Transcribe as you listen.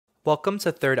Welcome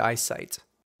to Third Eyesight.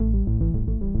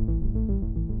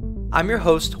 I'm your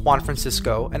host, Juan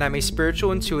Francisco, and I'm a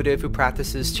spiritual intuitive who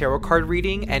practices tarot card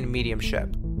reading and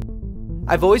mediumship.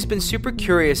 I've always been super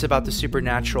curious about the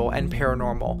supernatural and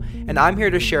paranormal, and I'm here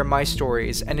to share my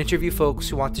stories and interview folks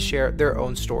who want to share their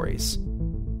own stories.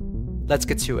 Let's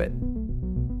get to it.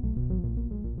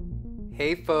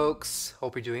 Hey folks,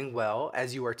 hope you're doing well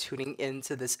as you are tuning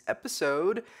into this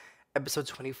episode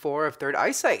 24 of Third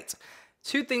Eyesight.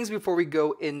 Two things before we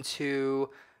go into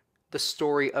the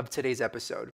story of today's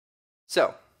episode.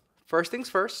 So, first things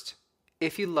first,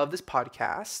 if you love this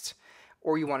podcast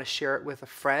or you want to share it with a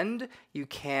friend, you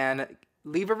can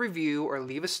leave a review or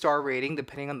leave a star rating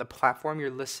depending on the platform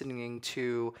you're listening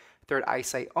to Third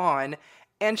Eyesight on,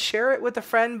 and share it with a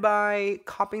friend by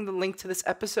copying the link to this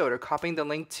episode or copying the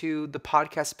link to the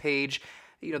podcast page,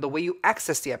 the way you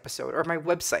access the episode, or my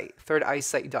website,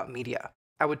 thirdeyesight.media.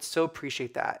 I would so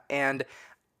appreciate that. And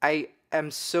I am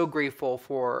so grateful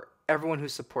for everyone who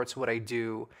supports what I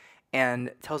do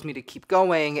and tells me to keep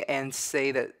going and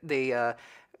say that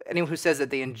anyone who says that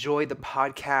they enjoy the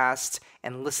podcast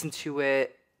and listen to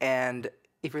it. And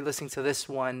if you're listening to this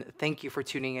one, thank you for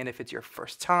tuning in if it's your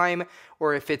first time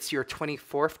or if it's your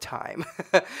 24th time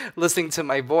listening to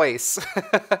my voice.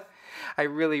 I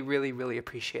really, really, really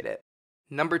appreciate it.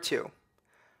 Number 2.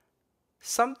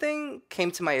 Something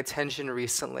came to my attention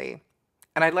recently,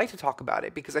 and I'd like to talk about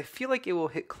it because I feel like it will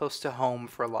hit close to home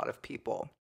for a lot of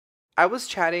people. I was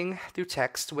chatting through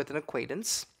text with an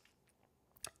acquaintance,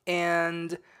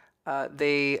 and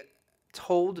they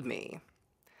told me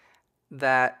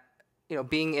that,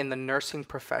 being in the nursing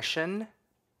profession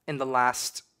in the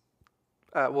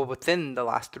within the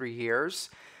last 3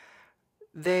 years,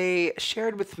 they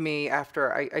shared with me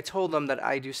after I told them that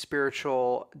I do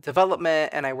spiritual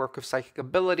development and I work with psychic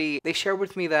ability. They shared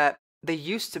with me that they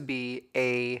used to be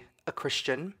a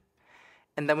Christian,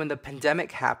 and then when the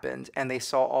pandemic happened and they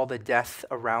saw all the death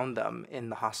around them in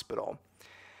the hospital,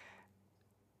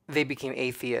 they became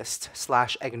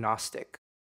atheist/agnostic.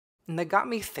 And that got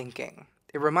me thinking.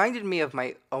 It reminded me of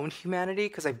my own humanity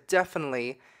because I've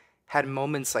definitely had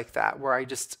moments like that where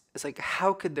it's like,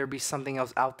 how could there be something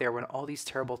else out there when all these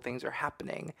terrible things are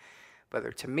happening,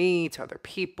 whether to me, to other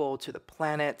people, to the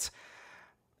planet?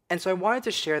 And so I wanted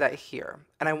to share that here.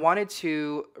 And I wanted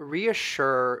to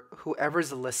reassure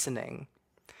whoever's listening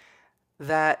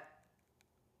that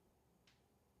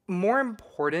more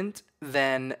important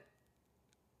than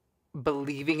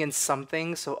believing in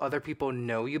something so other people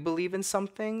know you believe in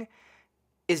something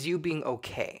is you being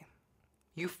okay,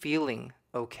 you feeling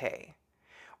okay,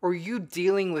 or you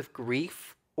dealing with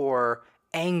grief or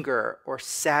anger or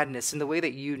sadness in the way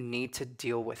that you need to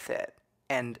deal with it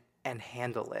and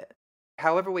handle it.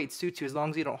 However way it suits you, as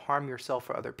long as you don't harm yourself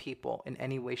or other people in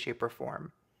any way, shape, or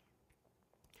form.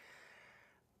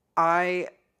 I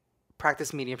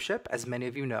practice mediumship, as many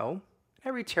of you know. I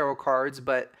read tarot cards,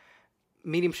 but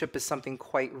mediumship is something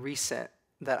quite recent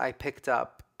that I picked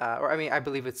up. I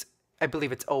believe it's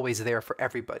always there for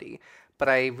everybody. But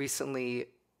I recently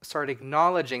started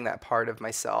acknowledging that part of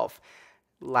myself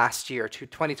last year, to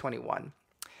 2021.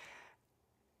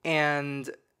 And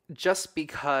just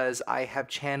because I have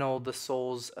channeled the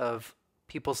souls of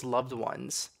people's loved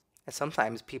ones, and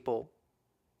sometimes people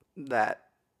that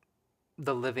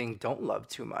the living don't love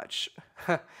too much,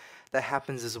 that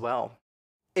happens as well.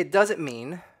 It doesn't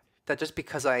mean that just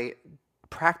because I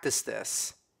practice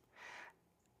this,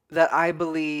 that I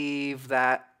believe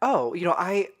that,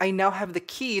 I now have the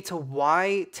key to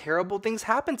why terrible things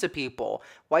happen to people,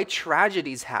 why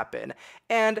tragedies happen.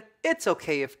 And it's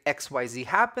okay if XYZ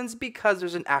happens because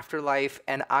there's an afterlife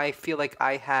and I feel like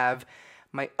I have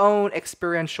my own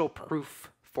experiential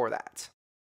proof for that.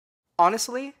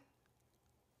 Honestly,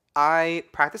 I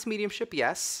practice mediumship,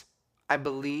 yes. I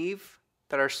believe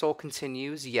that our soul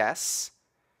continues, yes.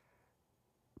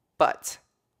 But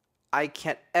I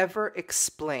can't ever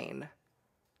explain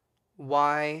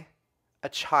why a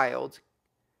child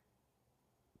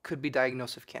could be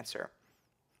diagnosed with cancer.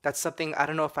 That's something I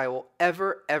don't know if I will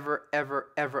ever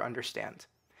understand.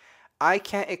 I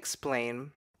can't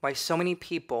explain why so many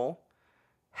people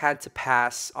had to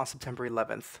pass on September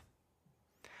 11th.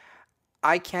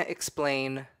 I can't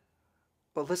explain,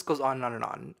 well, this goes on and on and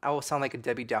on. I will sound like a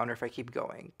Debbie Downer if I keep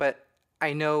going, but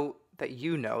I know that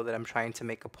you know that I'm trying to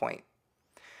make a point.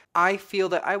 I feel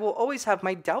that I will always have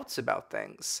my doubts about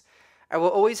things. I will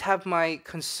always have my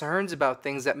concerns about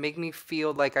things that make me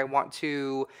feel like I want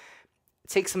to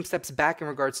take some steps back in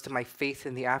regards to my faith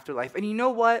in the afterlife. And you know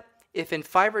what? If in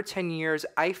 5 or 10 years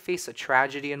I face a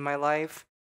tragedy in my life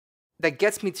that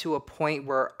gets me to a point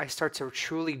where I start to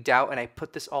truly doubt and I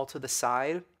put this all to the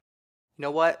side, you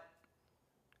know what?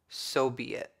 so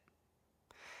be it.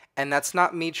 And that's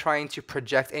not me trying to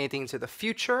project anything to the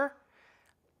future.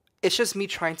 It's just me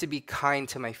trying to be kind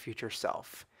to my future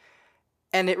self.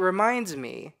 And it reminds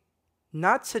me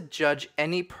not to judge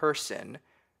any person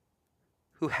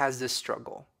who has this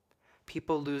struggle.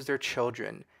 People lose their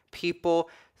children. People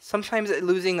sometimes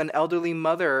losing an elderly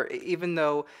mother, even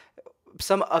though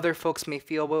some other folks may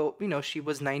feel, well, she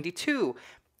was 92.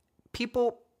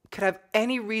 People could have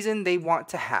any reason they want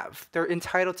to have. They're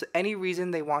entitled to any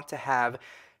reason they want to have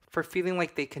for feeling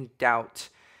like they can doubt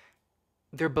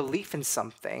their belief in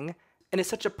something. And it's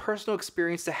such a personal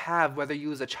experience to have, whether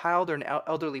you as a child or an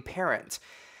elderly parent.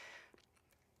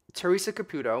 Teresa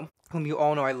Caputo, whom you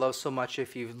all know I love so much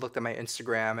if you've looked at my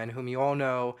Instagram, and whom you all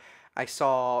know I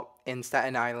saw in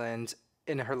Staten Island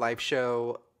in her live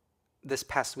show this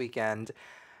past weekend,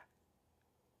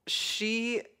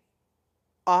 she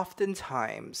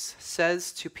oftentimes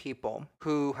says to people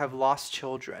who have lost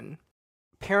children,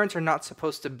 parents are not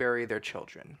supposed to bury their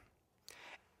children.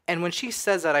 And when she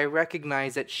says that, I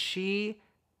recognize that she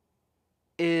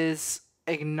is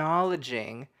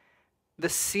acknowledging the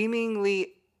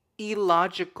seemingly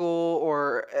illogical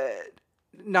or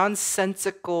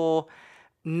nonsensical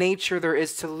nature there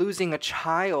is to losing a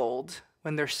child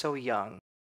when they're so young,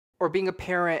 or being a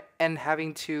parent and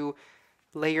having to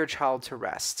lay your child to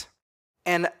rest.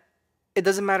 And it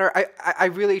doesn't matter, I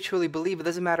really truly believe it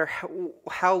doesn't matter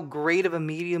how great of a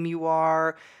medium you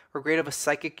are or great of a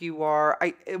psychic you are.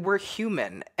 We're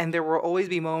human, and there will always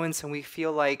be moments when we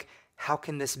feel like, how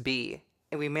can this be?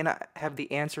 And we may not have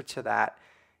the answer to that,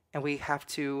 and we have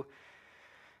to,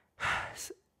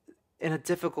 in a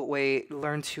difficult way,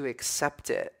 learn to accept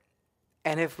it.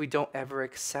 And if we don't ever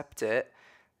accept it,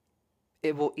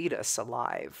 it will eat us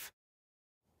alive.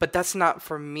 But that's not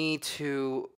for me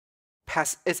to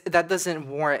that doesn't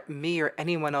warrant me or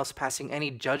anyone else passing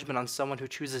any judgment on someone who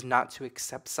chooses not to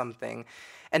accept something.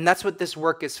 And that's what this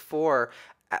work is for.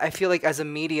 I feel like as a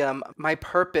medium, my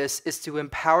purpose is to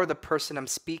empower the person I'm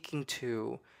speaking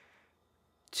to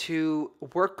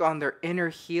work on their inner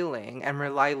healing and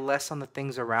rely less on the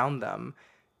things around them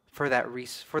for that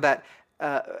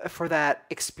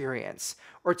experience,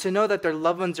 or to know that their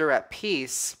loved ones are at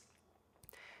peace.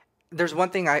 There's one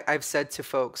thing I've said to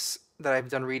folks that I've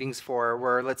done readings for,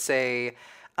 where let's say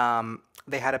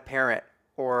they had a parent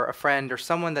or a friend or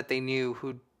someone that they knew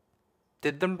who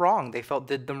did them wrong. They felt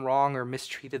did them wrong or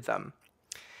mistreated them.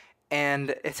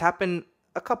 And it's happened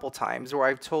a couple times where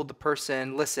I've told the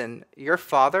person, listen, your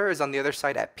father is on the other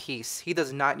side at peace. He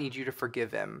does not need you to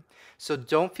forgive him. So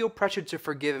don't feel pressured to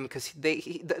forgive him, because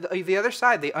the other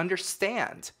side, they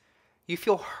understand. You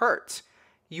feel hurt.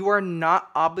 You are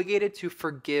not obligated to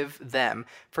forgive them.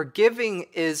 Forgiving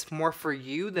is more for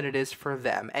you than it is for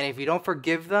them. And if you don't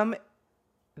forgive them,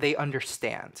 they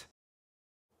understand.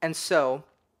 And so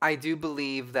I do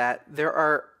believe that there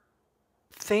are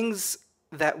things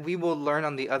that we will learn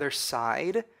on the other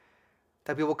side,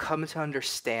 that we will come to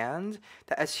understand,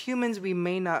 that as humans we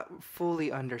may not fully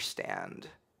understand.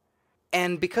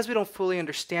 And because we don't fully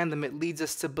understand them, it leads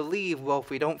us to believe, well, if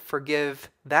we don't forgive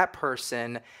that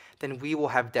person, then we will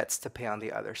have debts to pay on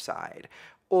the other side.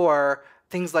 Or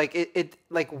things like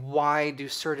like, why do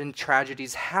certain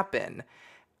tragedies happen?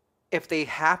 If they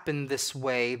happen this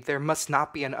way, there must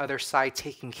not be an other side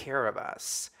taking care of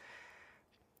us.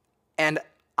 And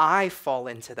I fall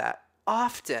into that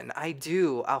often. I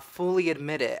do. I'll fully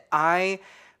admit it.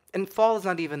 And fall is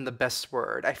not even the best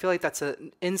word. I feel like that's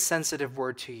an insensitive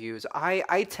word to use.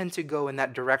 I tend to go in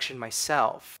that direction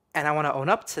myself. And I want to own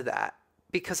up to that,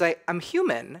 because I'm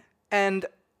human. And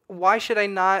why should I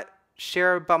not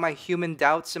share about my human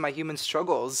doubts and my human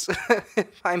struggles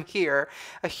if I'm here,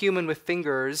 a human with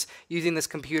fingers, using this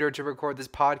computer to record this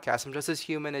podcast? I'm just as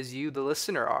human as you, the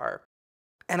listener, are.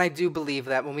 And I do believe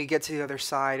that when we get to the other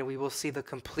side, we will see the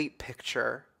complete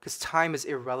picture, because time is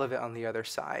irrelevant on the other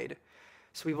side.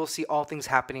 So we will see all things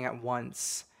happening at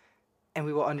once, and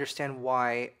we will understand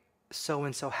why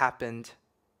so-and-so happened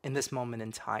in this moment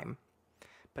in time.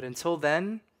 But until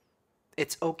then,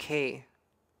 it's okay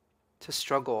to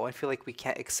struggle and feel like we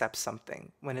can't accept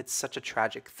something when it's such a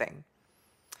tragic thing.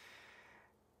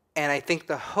 And I think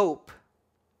the hope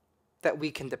that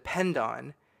we can depend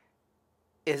on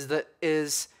is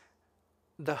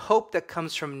the hope that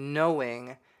comes from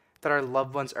knowing that our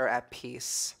loved ones are at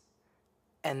peace,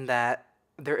 and that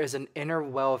there is an inner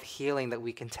well of healing that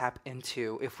we can tap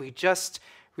into if we just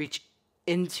reach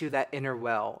into that inner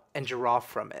well and draw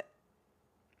from it.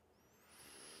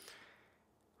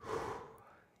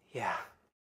 Yeah.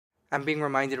 I'm being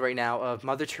reminded right now of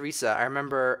Mother Teresa. I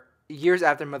remember years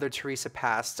after Mother Teresa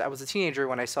passed, I was a teenager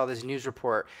when I saw this news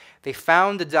report. They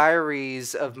found the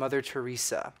diaries of Mother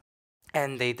Teresa,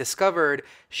 and they discovered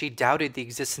she doubted the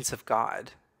existence of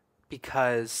God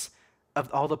because of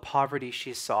all the poverty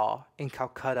she saw in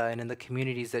Calcutta and in the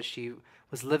communities that she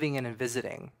was living in and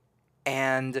visiting.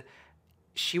 And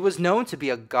she was known to be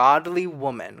a godly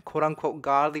woman, quote unquote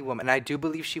godly woman. And I do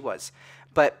believe she was.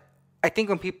 But I think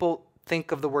when people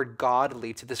think of the word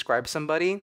godly to describe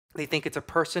somebody, they think it's a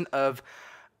person of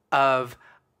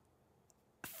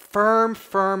firm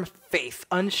faith,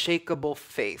 unshakable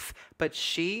faith. But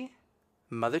she,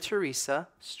 Mother Teresa,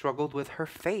 struggled with her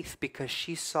faith because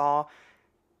she saw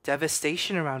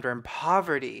devastation around her and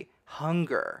poverty,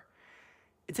 hunger.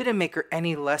 It didn't make her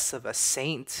any less of a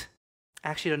saint. I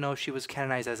actually don't know if she was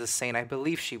canonized as a saint. I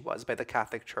believe she was by the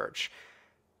Catholic Church.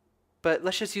 But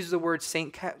let's just use the word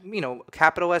saint,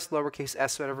 capital S, lowercase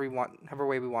s, however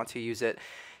way we want to use it.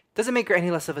 Doesn't make her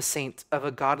any less of a saint, of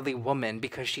a godly woman,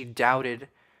 because she doubted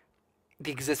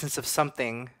the existence of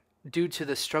something due to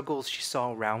the struggles she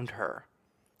saw around her.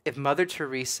 If Mother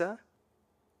Teresa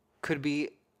could be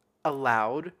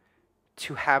allowed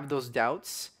to have those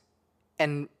doubts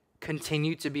and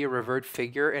continue to be a revered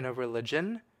figure in a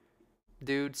religion,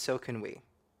 dude, so can we.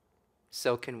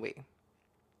 So can we.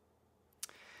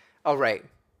 All right.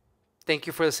 Thank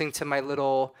you for listening to my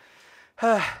little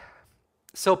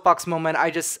soapbox moment.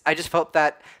 I just felt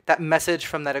that message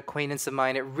from that acquaintance of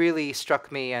mine. It really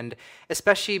struck me, and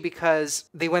especially because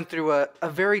they went through a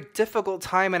very difficult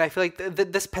time, and I feel like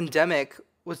this pandemic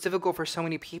was difficult for so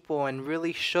many people and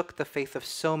really shook the faith of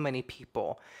so many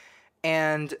people.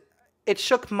 And it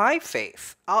shook my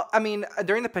faith.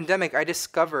 During the pandemic, I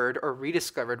discovered, or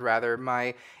rediscovered rather,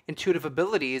 my intuitive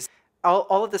abilities.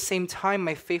 All at the same time,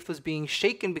 my faith was being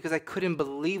shaken because I couldn't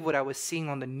believe what I was seeing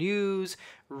on the news,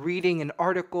 reading in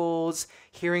articles,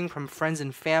 hearing from friends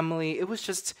and family. It was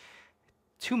just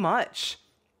too much.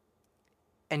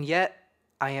 And yet,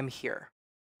 I am here.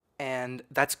 And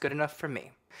that's good enough for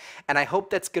me. And I hope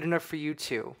that's good enough for you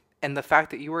too. And the fact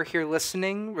that you are here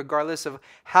listening, regardless of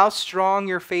how strong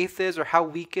your faith is or how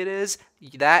weak it is,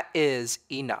 that is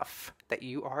enough. That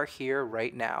you are here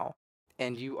right now.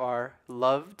 And you are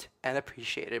loved and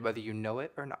appreciated, whether you know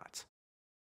it or not.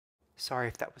 Sorry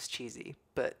if that was cheesy,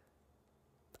 but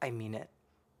I mean it.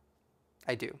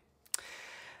 I do.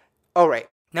 All right,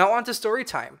 now on to story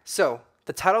time. So,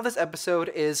 the title of this episode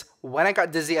is When I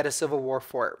Got Dizzy at a Civil War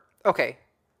Fort. Okay,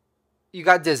 you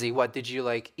got dizzy. What, did you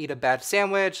eat a bad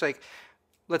sandwich?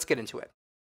 Let's get into it.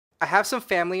 I have some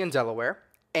family in Delaware,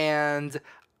 and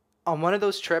on one of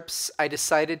those trips, I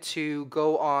decided to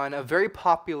go on a very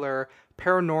popular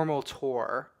paranormal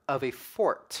tour of a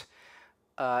fort,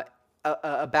 a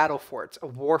battle fort, a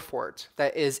war fort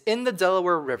that is in the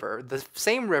Delaware River, the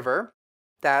same river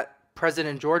that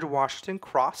President George Washington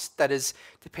crossed, that is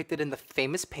depicted in the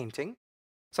famous painting.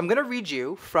 So I'm going to read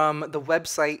you from the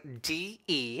website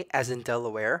DE, as in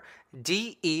Delaware,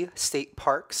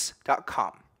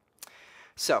 destateparks.com.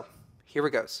 So here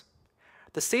it goes.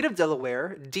 The state of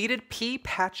Delaware deeded Pea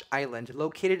Patch Island,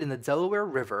 located in the Delaware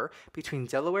River between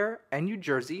Delaware and New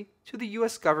Jersey, to the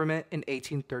U.S. government in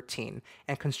 1813,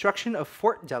 and construction of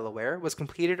Fort Delaware was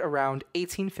completed around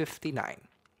 1859.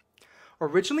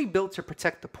 Originally built to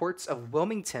protect the ports of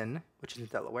Wilmington, which is in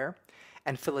Delaware,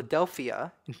 and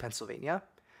Philadelphia in Pennsylvania,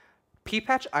 Pea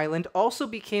Patch Island also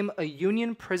became a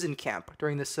Union prison camp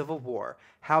during the Civil War,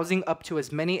 housing up to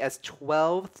as many as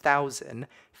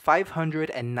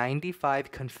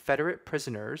 12,595 Confederate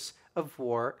prisoners of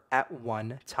war at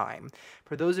one time.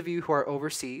 For those of you who are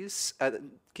overseas,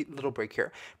 little break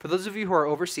here. For those of you who are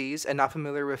overseas and not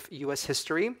familiar with U.S.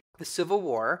 history, the Civil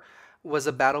War was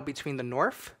a battle between the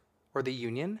North, or the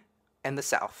Union, and the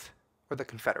South, or the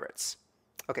Confederates.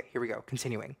 Okay, here we go,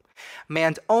 continuing.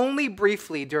 Manned only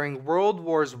briefly during World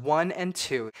Wars I and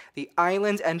II, the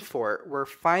island and fort were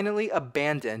finally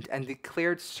abandoned and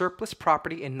declared surplus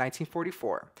property in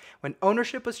 1944, when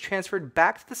ownership was transferred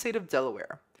back to the state of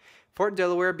Delaware. Fort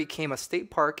Delaware became a state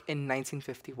park in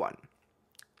 1951.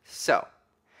 So,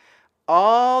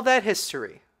 all that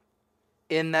history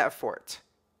in that fort,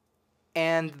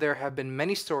 and there have been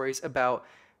many stories about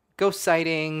ghost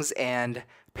sightings and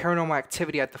paranormal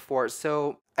activity at the fort,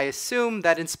 so I assume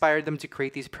that inspired them to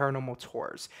create these paranormal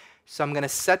tours. So I'm going to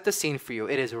set the scene for you.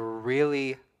 It is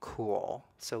really cool.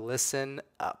 So listen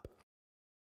up.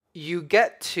 You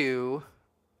get to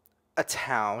a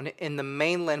town in the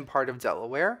mainland part of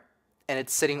Delaware, and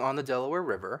it's sitting on the Delaware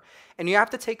River, and you have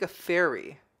to take a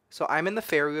ferry. So I'm in the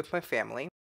ferry with my family,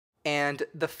 and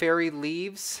the ferry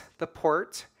leaves the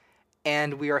port,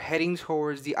 and we are heading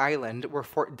towards the island where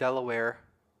Fort Delaware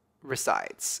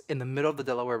resides in the middle of the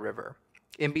Delaware River,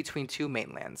 in between two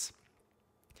mainlands.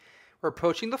 We're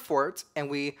approaching the fort, and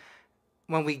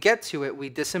when we get to it, we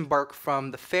disembark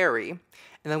from the ferry, and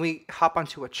then we hop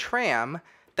onto a tram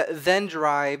that then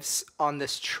drives on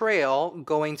this trail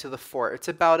going to the fort. It's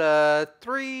about a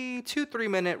 3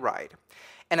 minute ride.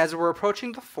 And as we're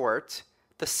approaching the fort,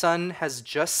 the sun has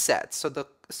just set,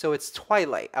 so it's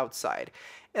twilight outside.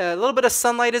 A little bit of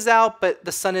sunlight is out, but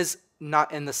the sun is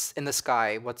not in the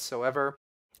sky whatsoever.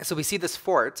 So we see this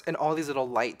fort and all these little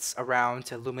lights around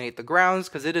to illuminate the grounds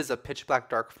because it is a pitch black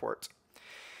dark fort.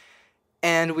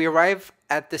 And we arrive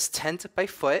at this tent by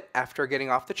foot after getting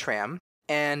off the tram,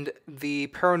 and the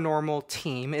paranormal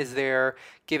team is there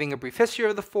giving a brief history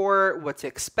of the fort, what to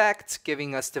expect,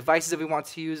 giving us devices if we want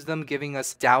to use them, giving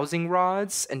us dowsing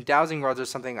rods. And dowsing rods are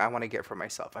something I want to get for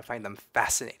myself. I find them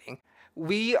fascinating.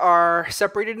 We are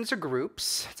separated into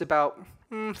groups. It's about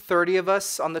 30 of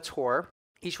us on the tour.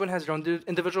 Each one has their own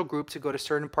individual group to go to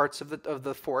certain parts of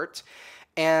the fort.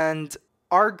 And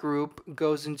our group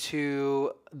goes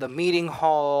into the meeting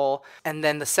hall, and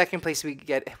then the second place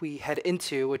we head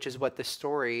into, which is what this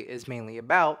story is mainly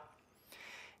about,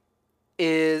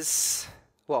 is,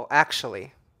 well,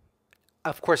 actually,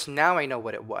 of course, now I know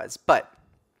what it was, but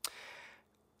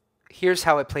here's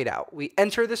how it played out. We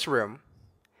enter this room,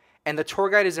 and the tour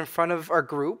guide is in front of our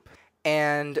group,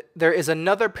 and there is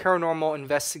another paranormal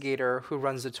investigator who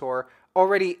runs the tour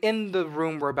already in the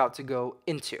room we're about to go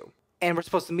into. And we're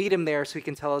supposed to meet him there so he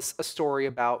can tell us a story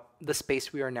about the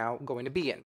space we are now going to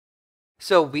be in.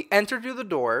 So we enter through the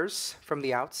doors from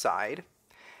the outside,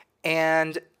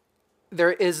 and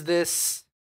there is this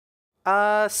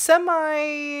it's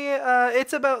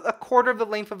about a quarter of the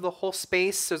length of the whole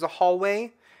space. There's a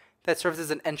hallway that serves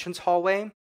as an entrance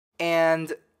hallway.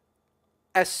 And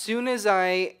as soon as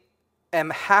I am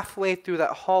halfway through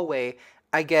that hallway,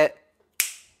 I get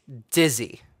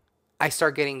dizzy. I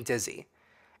start getting dizzy.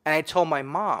 And I told my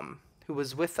mom, who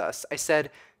was with us, I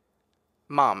said,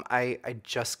 Mom, I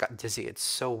just got dizzy. It's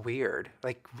so weird.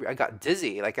 Like, I got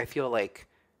dizzy. Like, I feel like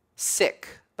sick.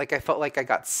 Like, I felt like I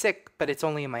got sick, but it's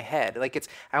only in my head. Like,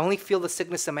 I only feel the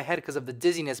sickness in my head because of the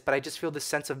dizziness, but I just feel this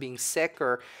sense of being sick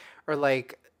or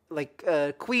like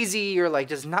queasy, or like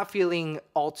just not feeling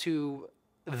all too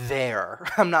there.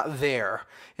 I'm not there.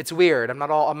 It's weird. I'm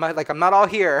not all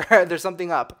here. There's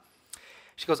something up.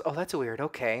 She goes, oh, that's weird.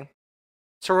 Okay.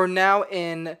 So we're now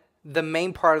in the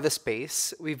main part of the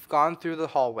space. We've gone through the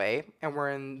hallway, and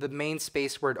we're in the main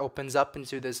space where it opens up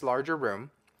into this larger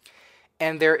room.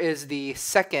 And there is the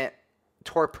second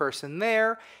tour person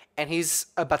there, and he's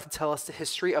about to tell us the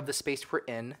history of the space we're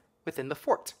in within the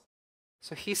fort.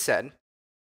 So he said,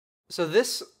 so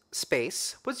this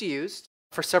space was used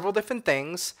for several different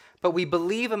things, but we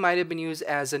believe it might have been used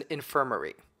as an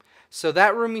infirmary. So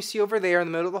that room you see over there in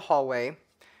the middle of the hallway,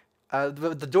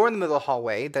 the door in the middle of the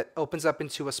hallway that opens up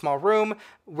into a small room,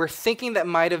 we're thinking that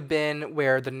might have been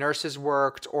where the nurses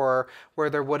worked, or where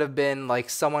there would have been like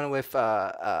someone with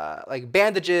like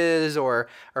bandages or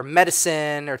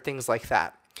medicine or things like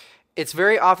that. It's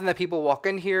very often that people walk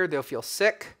in here, they'll feel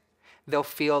sick, they'll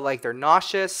feel like they're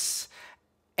nauseous,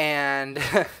 and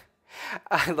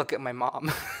I look at my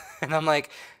mom and I'm like,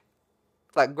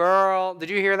 girl, did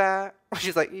you hear that?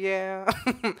 She's like, yeah.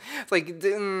 It's like,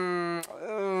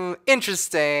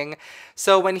 interesting.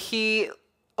 So when he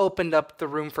opened up the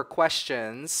room for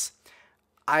questions,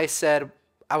 I said,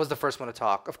 I was the first one to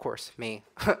talk, of course, me,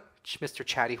 Mr.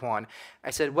 Chatty Juan.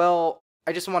 I said, well,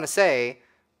 I just want to say,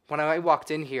 when I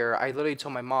walked in here, I literally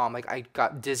told my mom, like, I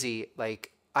got dizzy,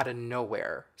 like, out of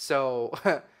nowhere. So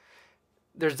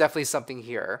there's definitely something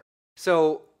here.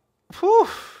 So,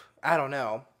 I don't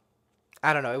know.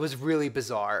 It was really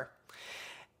bizarre.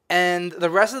 And the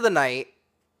rest of the night,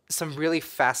 some really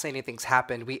fascinating things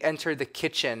happened. We entered the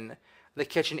kitchen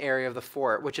area of the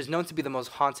fort, which is known to be the most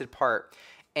haunted part.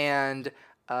 And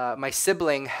my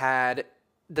sibling had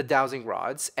the dowsing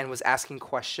rods and was asking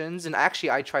questions. And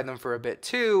actually, I tried them for a bit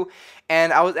too.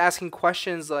 And I was asking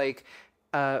questions like,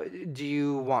 do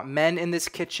you want men in this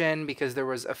kitchen? Because there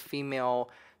was a female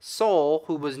soul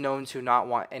who was known to not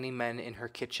want any men in her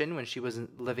kitchen when she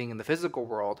wasn't living in the physical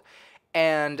world.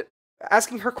 And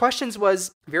asking her questions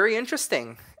was very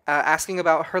interesting. Asking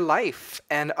about her life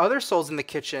and other souls in the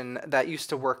kitchen that used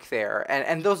to work there.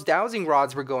 And those dowsing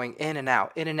rods were going in and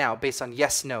out based on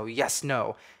yes,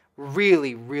 no.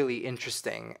 Really, really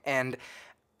interesting. And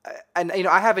you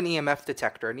know, I have an EMF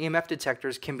detector, and EMF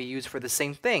detectors can be used for the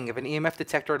same thing. If an EMF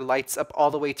detector lights up all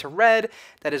the way to red,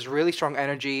 that is really strong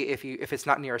energy. If it's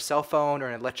not near a cell phone or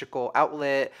an electrical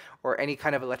outlet or any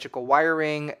kind of electrical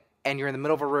wiring, and you're in the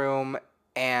middle of a room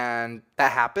and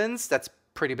that happens, that's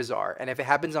pretty bizarre. And if it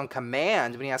happens on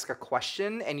command, when you ask a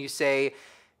question and you say,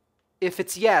 if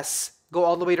it's yes, go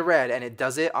all the way to red, and it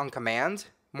does it on command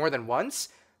more than once,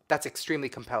 that's extremely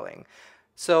compelling.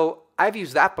 So I've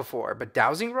used that before, but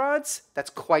dowsing rods, that's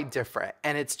quite different.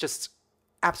 And it's just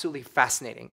absolutely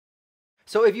fascinating.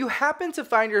 So if you happen to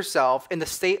find yourself in the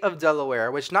state of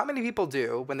Delaware, which not many people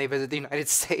do when they visit the United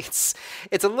States,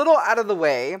 it's a little out of the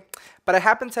way, but I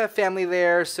happen to have family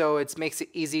there, so it makes it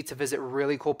easy to visit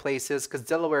really cool places because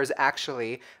Delaware is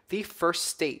actually the first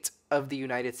state of the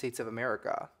United States of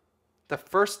America. The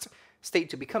first state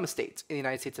to become a state in the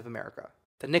United States of America.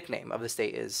 The nickname of the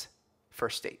state is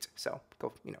First State, so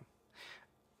go,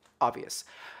 obvious.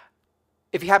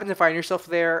 If you happen to find yourself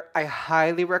there, I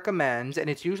highly recommend, and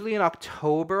it's usually in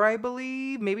October, I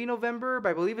believe, maybe November, but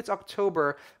I believe it's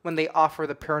October when they offer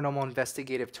the paranormal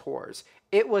investigative tours.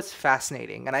 It was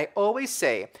fascinating, and I always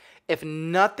say, if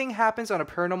nothing happens on a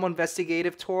paranormal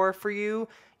investigative tour for you,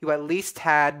 you at least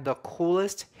had the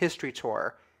coolest history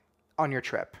tour on your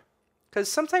trip. Because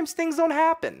sometimes things don't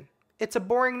happen. It's a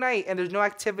boring night, and there's no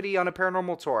activity on a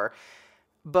paranormal tour.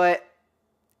 But,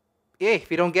 yeah,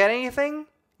 if you don't get anything,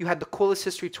 you had the coolest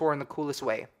history tour in the coolest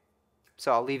way.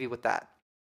 So I'll leave you with that.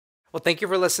 Well, thank you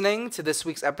for listening to this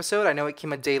week's episode. I know it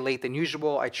came a day late than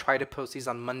usual. I try to post these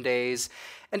on Mondays.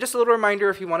 And just a little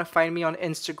reminder, if you want to find me on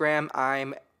Instagram,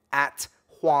 I'm at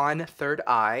Juan Third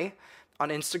Eye on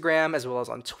Instagram, as well as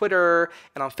on Twitter.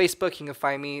 And on Facebook, you can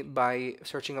find me by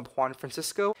searching up Juan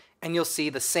Francisco. And you'll see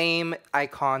the same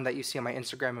icon that you see on my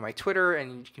Instagram and my Twitter.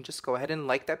 And you can just go ahead and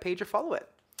like that page or follow it.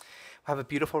 Have a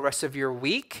beautiful rest of your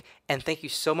week, and thank you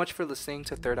so much for listening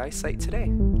to Third Eye Sight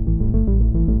today.